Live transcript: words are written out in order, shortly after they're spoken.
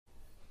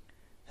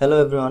Hello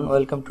everyone,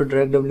 welcome to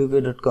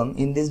directwp.com.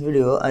 In this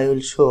video I will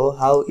show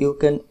how you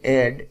can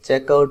add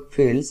checkout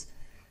fields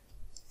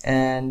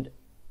and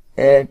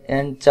add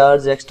and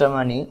charge extra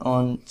money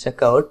on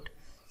checkout.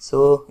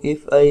 So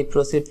if I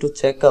proceed to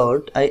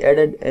checkout, I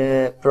added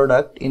a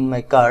product in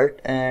my cart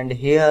and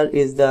here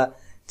is the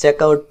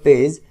checkout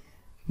page.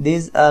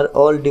 These are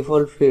all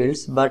default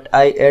fields, but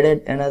I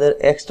added another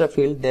extra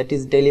field, that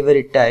is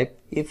delivery type.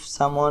 If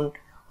someone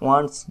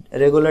wants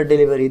regular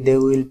delivery, they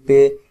will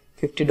pay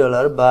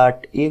 $50,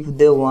 but if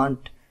they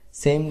want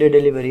same day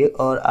delivery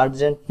or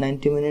urgent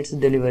 90 minutes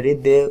delivery,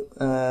 they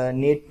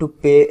need to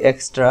pay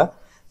extra.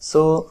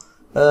 So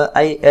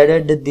I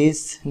added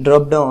this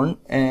drop down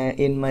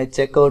in my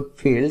checkout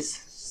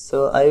fields.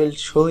 So I will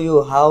show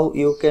you how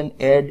you can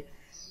add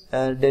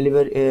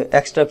delivery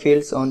extra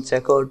fields on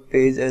checkout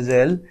page as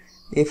well.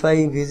 If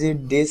I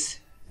visit this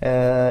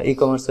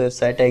e-commerce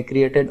website I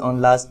created on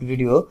last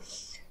video,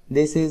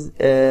 this is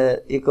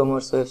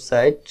e-commerce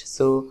website.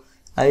 So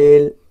I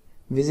will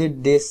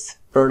visit this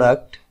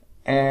product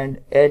and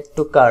add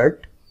to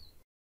cart.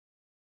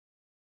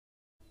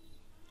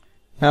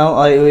 Now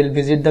I will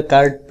visit the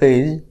cart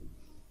page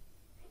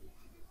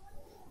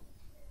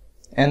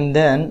and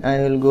then I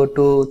will go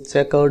to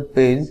checkout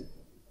page.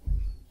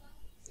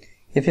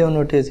 If you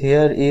notice,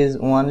 here is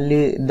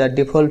only the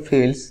default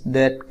fields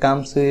that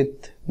comes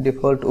with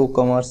default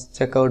WooCommerce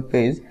checkout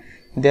page.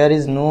 There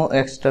is no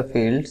extra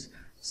fields.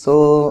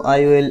 So I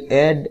will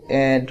add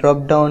a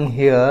drop down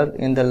here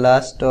in the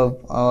last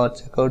of our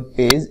checkout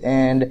page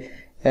and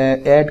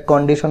add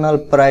conditional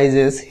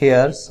prices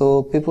here.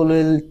 So people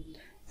will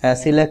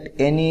select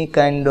any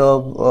kind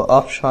of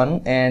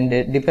option, and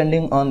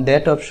depending on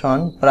that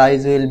option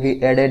price will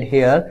be added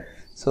here.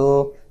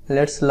 So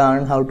let's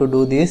learn how to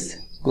do this.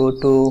 Go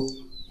to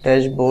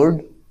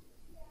dashboard.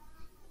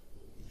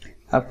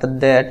 After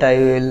that I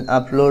will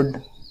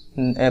upload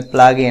a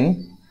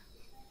plugin.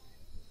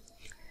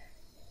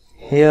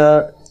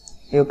 Here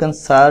you can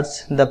search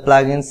the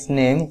plugin's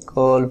name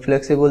called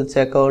Flexible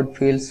Checkout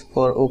Fields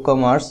for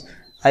WooCommerce.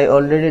 I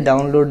already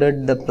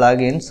downloaded the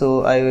plugin,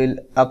 so I will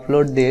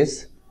upload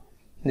this.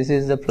 This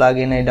is the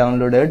plugin I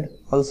downloaded.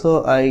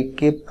 Also I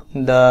keep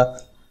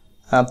the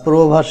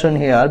pro version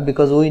here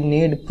because we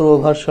need pro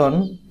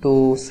version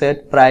to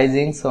set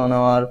pricings on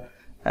our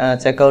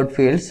checkout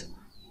fields.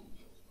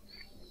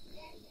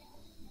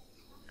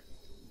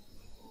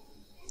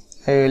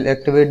 I will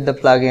activate the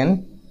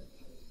plugin.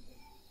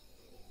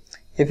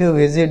 If you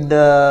visit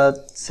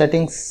the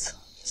settings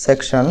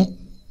section,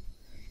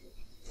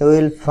 you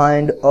will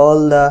find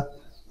all the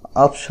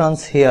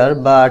options here,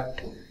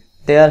 but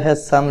there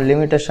has some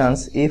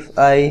limitations. If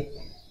I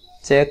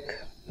check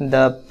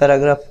the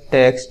paragraph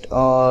text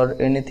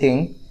or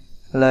anything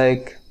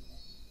like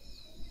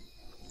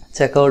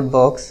checkout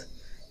box,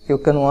 you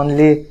can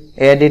only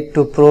add it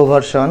to pro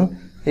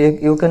version.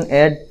 You can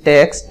add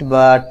text,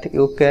 but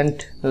you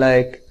can't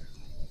like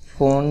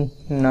phone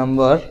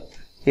number.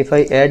 If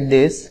I add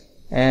this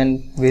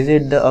and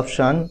visit the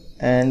option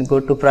and go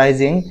to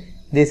pricing,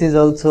 this is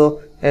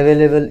also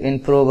available in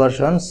pro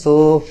version,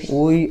 so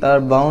we are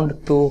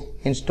bound to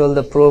install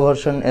the pro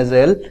version as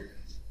well.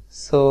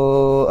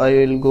 So I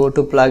will go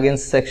to plugins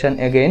section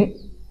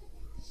again.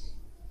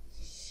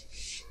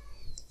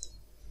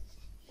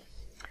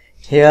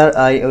 Here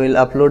I will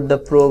upload the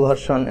pro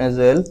version as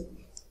well,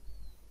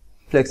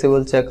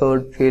 Flexible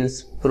Checkout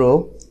Fields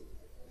Pro,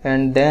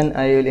 and then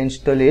I will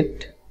install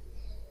it.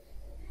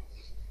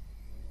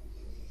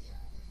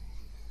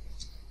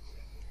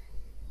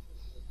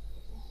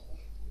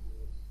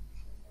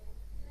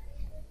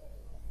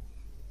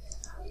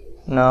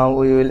 Now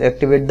we will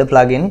activate the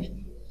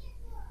plugin.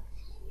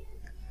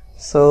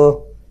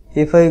 So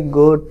if I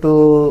go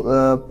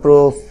to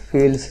pro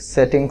fields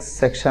settings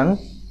section,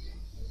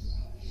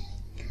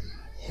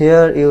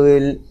 here you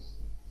will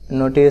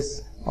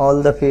notice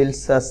all the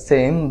fields are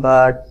same,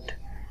 but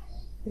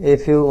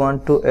if you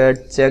want to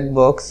add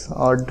checkbox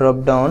or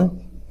drop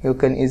down, you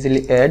can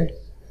easily add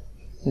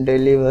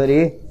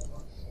delivery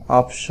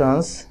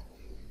options,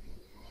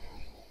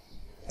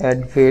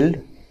 add field.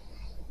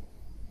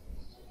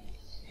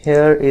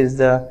 Here is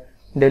the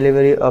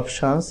delivery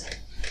options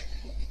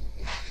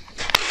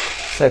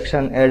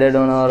section added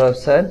on our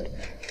website,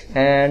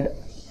 and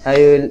I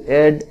will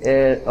add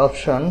an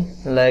option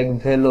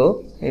like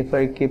value. If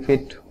I keep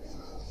it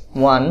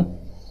 1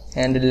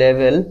 and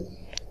level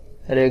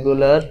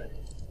regular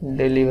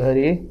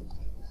delivery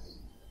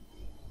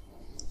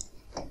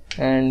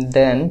and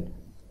then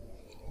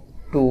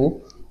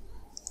 2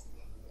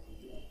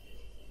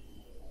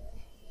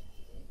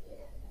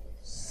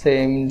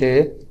 same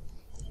day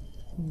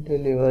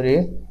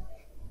delivery,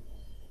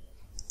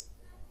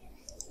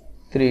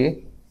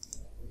 3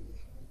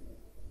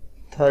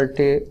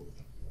 30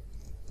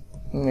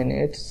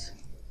 minutes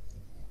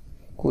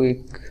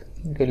quick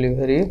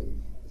delivery,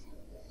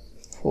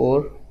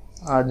 4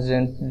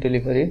 urgent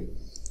delivery,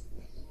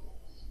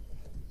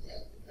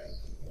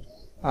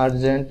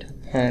 urgent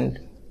hand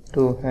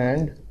to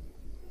hand,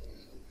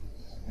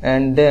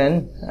 and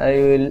then I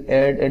will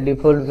add a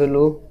default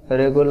value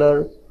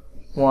regular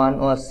 1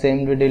 or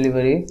same day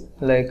delivery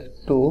like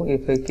 2,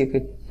 if I keep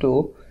it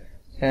 2,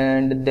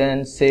 and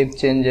then save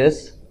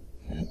changes.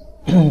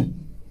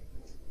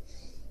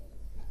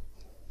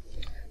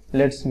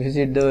 Let's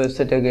visit the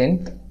website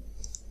again.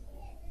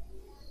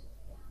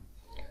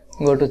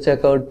 Go to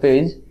checkout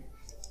page.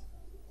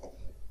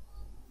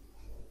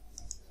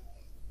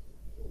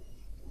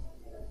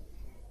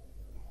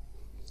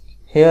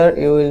 Here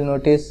you will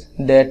notice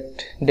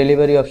that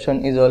delivery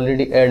option is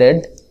already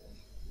added.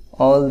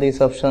 All these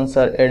options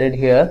are added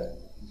here,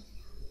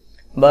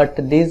 but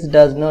this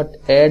does not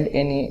add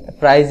any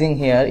pricing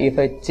here. If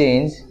I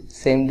change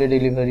same day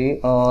delivery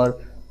or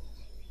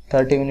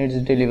 30 minutes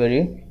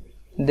delivery,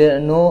 there are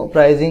no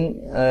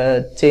pricing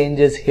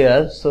changes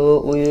here,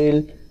 so we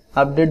will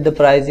update the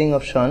pricing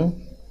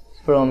option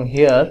from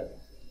here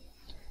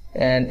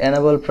and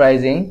enable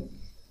pricing,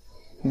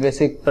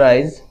 basic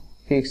price,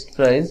 fixed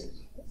price,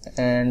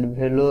 and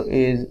value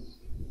is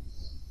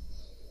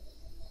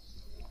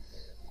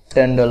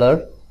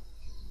 $10,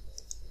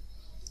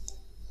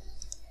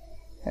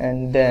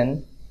 and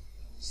then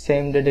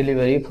same day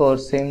delivery. For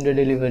same day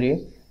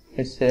delivery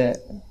it's a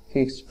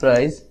fixed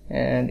price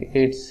and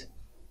it's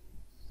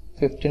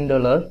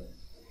 $15,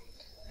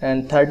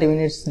 and 30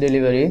 minutes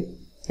delivery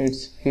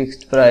it's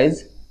fixed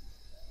price,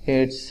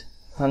 it's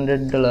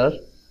 $100,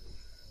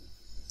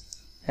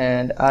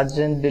 and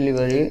urgent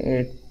delivery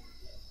it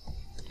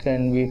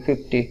can be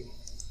 50,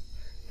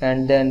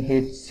 and then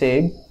hit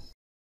save.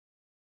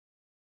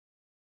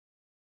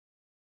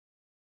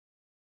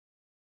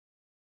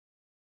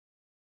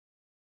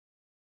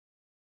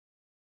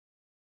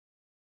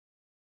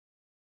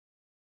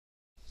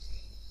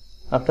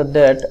 After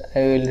that I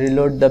will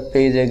reload the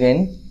page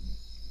again.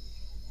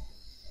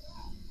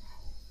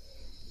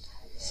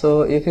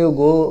 So if you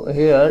go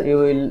here, you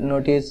will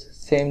notice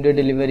same day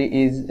delivery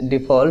is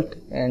default,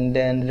 and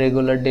then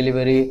regular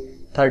delivery,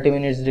 30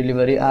 minutes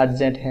delivery,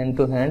 urgent, hand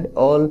to hand,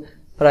 all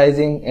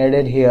pricing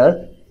added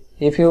here.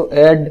 If you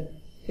add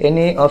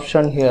any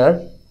option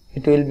here,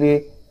 it will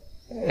be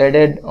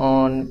added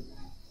on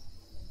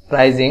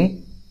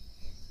pricing.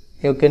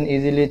 You can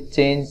easily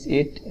change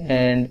it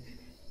and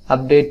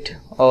update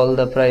all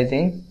the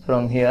pricing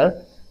from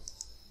here.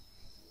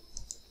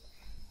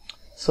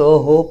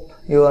 So hope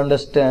you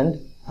understand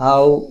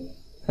how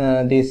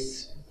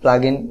this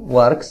plugin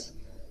works.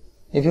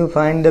 If you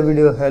find the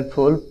video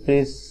helpful,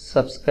 please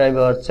subscribe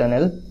our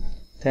channel.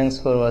 Thanks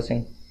for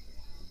watching.